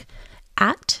Eva's work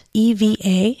at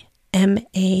EvaMayha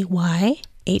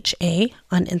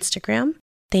on Instagram.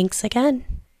 Thanks again.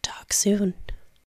 Talk soon.